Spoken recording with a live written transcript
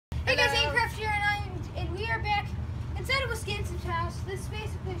this is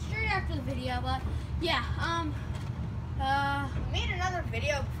basically straight after the video, but yeah, we made another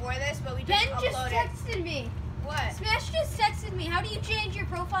video before this, but we Ben didn't just upload it. texted me. What? Smash just texted me. How do you change your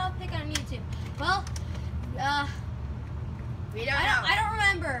profile pic on YouTube? Well, We don't know. I don't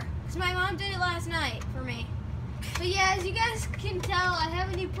remember, because my mom did it last night for me. But yeah, as you guys can tell, I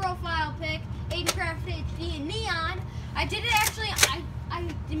have a new profile pic, AidenCraft HD in neon. I did it actually, I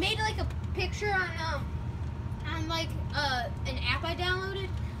made like a picture on like an app I downloaded.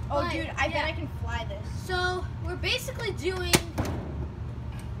 Oh, But, dude, I bet yeah. I can fly this. So we're basically doing.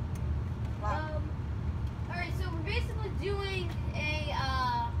 Wow. All right, so we're basically doing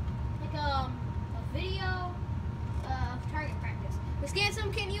a video of target practice.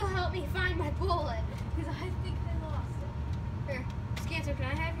 Wisgansum, can you help me find my bullet? Because I think I lost it. Here, Wisgansum, can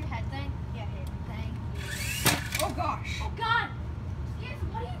I have your head thing? Yeah, here. Thank you. Oh, gosh. Oh God,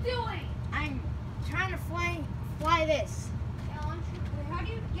 Wisgansum, what are you doing? I'm trying to fly this. How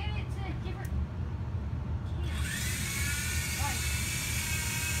do you get it to different?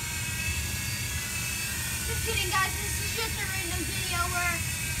 Just kidding, guys. This is just a random video where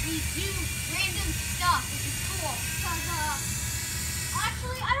we do random stuff, which is cool. Because,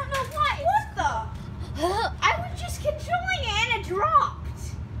 actually, I don't know why. What the? I was just controlling it and it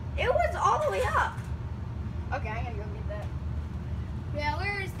dropped. It was all the way up. Okay, I gotta go get that. Yeah,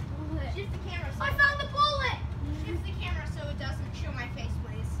 where is the bullet? Shift the camera. I found the bullet. Shift the camera so it doesn't show my face,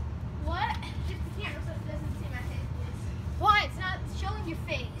 please. What? Shift the camera so it doesn't see my face, please. Why? It's not showing your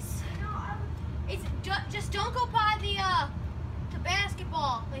face. No, It's just don't go by the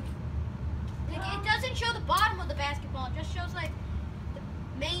basketball. Like it doesn't show the bottom of the basketball. It just shows like the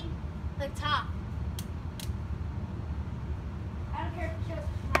main, like top. I don't care if it shows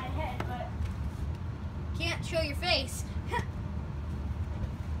my head, but Can't show your face.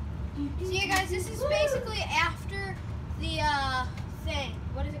 So yeah, guys, this is basically after the thing.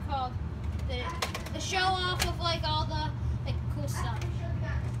 What is it called? The show off of like all the like cool stuff.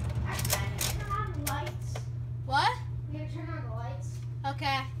 Actually, I need to turn on the lights. What? We gotta turn on the lights.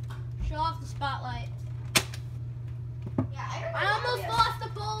 Okay. Show off the spotlight. Yeah, I don't know. I almost lost the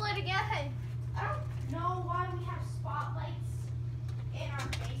bullet again. I don't know why we have spotlights in our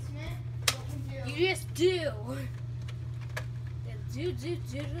basement. What we do. You just do.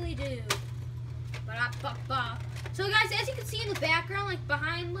 Doodly do. Ba-da-ba-ba. So guys, as you can see in the background, like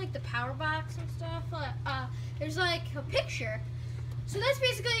behind like the power box and stuff, there's like a picture. So that's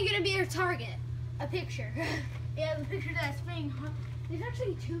basically gonna be our target. A picture. Yeah, the picture that's being hung. There's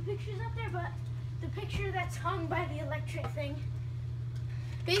actually two pictures up there, but the picture that's hung by the electric thing.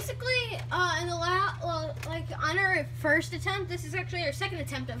 Basically, in the like on our first attempt, this is actually our second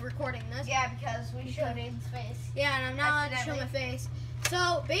attempt of recording this. Yeah, because we showed Aiden's face. Yeah, and I'm not allowed to show my face.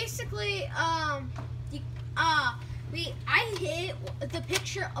 So basically, I hit the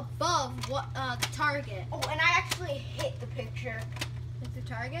picture above the target. Oh, and I actually hit the picture. With the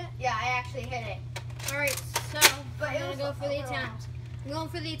target? Yeah, I actually hit it. Alright, so But I'm it gonna was go for a the little- attempt. I'm going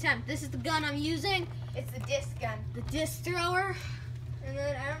for the attempt. This is the gun I'm using, It's the disc gun. the disc thrower. And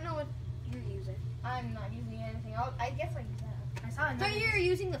then I don't know what you're using. I'm not using anything else. I guess I use that. I saw I thought another. you were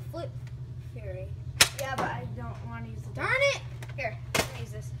using the flip fairy. Yeah, but I don't want to use the. Darn it! Here, let me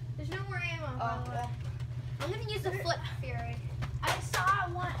use this. There's no more ammo. Oh, I'm gonna use the flip fairy. I saw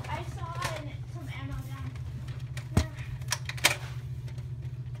one. I saw some ammo down there.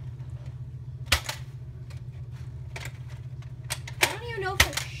 I don't even know if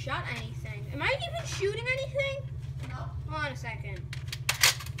I shot anything. Am I even shooting anything? No. Hold on a second.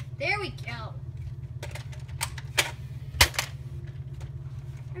 There we go.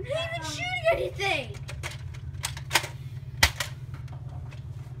 I'm not even shooting anything.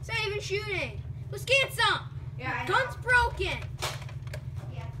 It's not even shooting. Wisgansum! Yeah, I know. Gun's broken.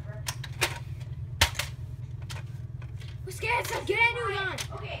 Yeah. Wisgansum, get a new gun.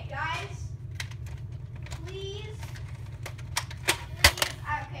 Okay, guys. Please.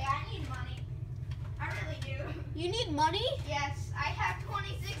 Okay, I need money. I really do. You need money? Yes, I have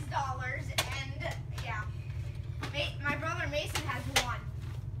 $26, and yeah, my brother Mason has one.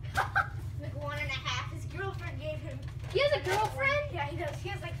 Like 1.5. His girlfriend gave him. He has a girlfriend? Yeah, he does. He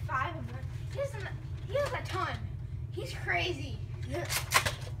has like 5 of them. He has a ton. He's crazy.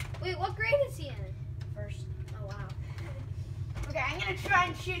 Wait, what grade is he in? First. Oh, wow. Okay, I'm gonna try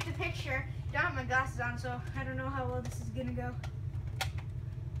and shoot the picture. Don't have my glasses on, so I don't know how well this is gonna go.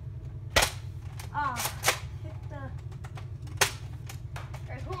 Oh, hit the.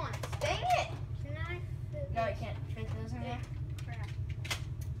 Alright, hold on. Dang it! Can I fit No, I this? can't fit those in there. Crap.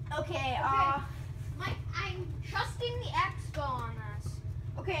 Okay. Mike, I'm trusting the expo on this.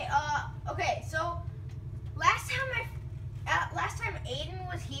 Okay. Okay. So last time last time Aiden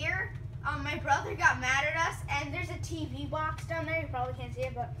was here, my brother got mad at us, and there's a TV box down there. You probably can't see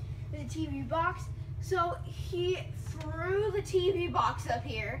it, but there's a TV box. So he threw the TV box up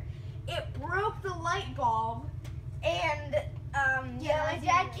here. It broke the light bulb, and my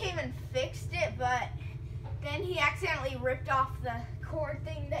dad came and fixed it, but then he accidentally ripped off the cord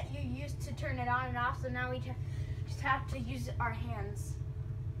thing that you used to turn it on and off, so now we just have to use our hands.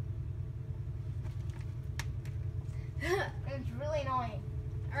 It's really annoying.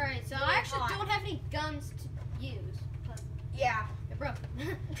 Alright, so I actually don't have any guns to use. But Yeah. it broke.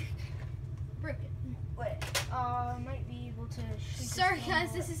 Broke it. Wait, might be able to shoot. Sorry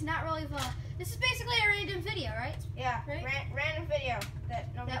guys, this is not really fun. This is basically a random video, right? Yeah, right? Random video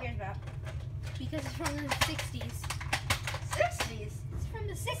that nobody cares about. Because it's from the 60s. 60s? It's from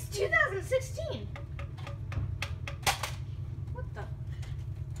the 60s. 2016. What the?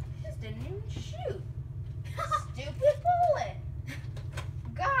 This didn't even shoot. Stupid bullet.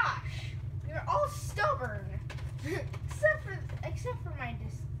 Gosh, you're all stubborn. Except for my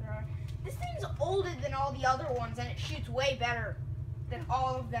disc thrower. This thing's older than all the other ones, and it shoots way better than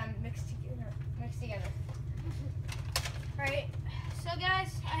all of them mixed together. Alright, so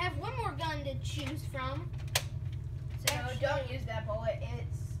guys, I have one more gun to choose from. So don't use that bullet.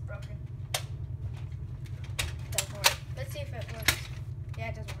 It's broken. Doesn't work. Let's see if it works. Yeah,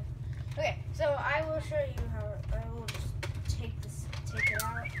 it doesn't work. Okay, so I will show you how. I will just take it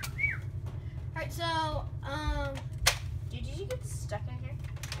out. Alright, so, Dude, did you get stuck in here?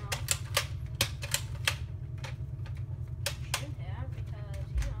 Shouldn't have,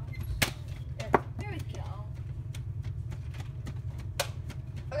 because, there we go.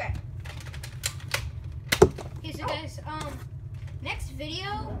 Okay. Okay, so guys, next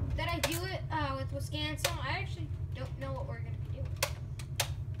video that I do it with Wisgansum, I actually don't know what we're gonna be doing.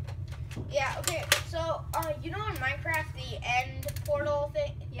 Yeah. Okay. So, you know in Minecraft the end portal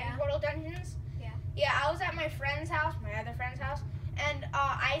thing, end portal dungeons. Yeah. Yeah. I was at my friend's house, my other friend's house, and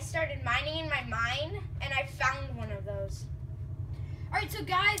I started mining in my mine, and I found one of those. All right, so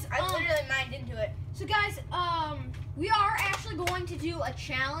guys, I literally mined into it. So guys, we are actually going to do a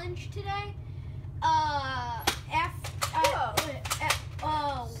challenge today. At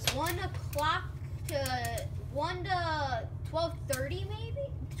 1 o'clock to 1 to 12:30 maybe?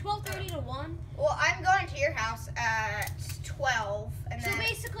 12:30 to 1. Well, I'm going to your house at 12, and So then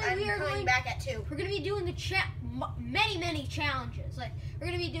basically I'm we are coming going back at 2. We're going to be doing the many challenges. Like we're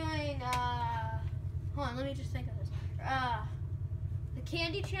going to be doing hold on, let me just think of this. The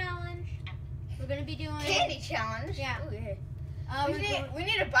candy challenge. We're going to be doing Candy challenge? Yeah. Ooh, yeah. We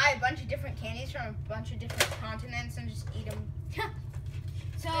need to buy a bunch of different candies from a bunch of different continents and just eat them.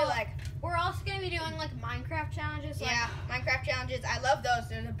 So we're also gonna be doing like Minecraft challenges. Like, yeah, Minecraft challenges. I love those.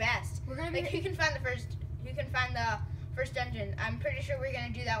 They're the best. We're gonna be who can find the first dungeon. I'm pretty sure we're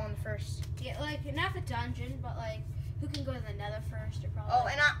gonna do that one first. Yeah, like not the dungeon, but like who can go to the Nether first or probably. Oh,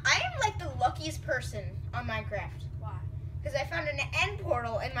 and I am like the luckiest person on Minecraft. Why? Because I found an end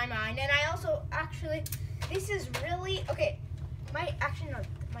portal in my mine, and I also this is really okay. My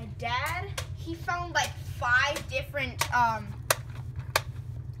dad, he found like 5 different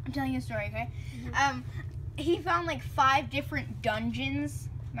I'm telling you a story, okay? Mm-hmm. He found like 5 different dungeons,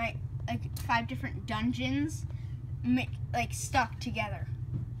 5 different dungeons, like stuck together.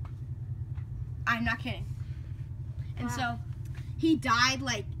 I'm not kidding. And so he died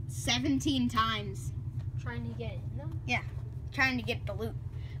like 17 times Trying to get it, no? Yeah, trying to get the loot.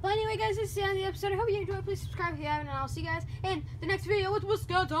 Well, anyway, guys, this is the end of the episode. I hope you enjoyed. Please subscribe if you haven't, and I'll see you guys in the next video with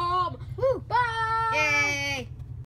Wisgansum. Woo! Bye! Yay!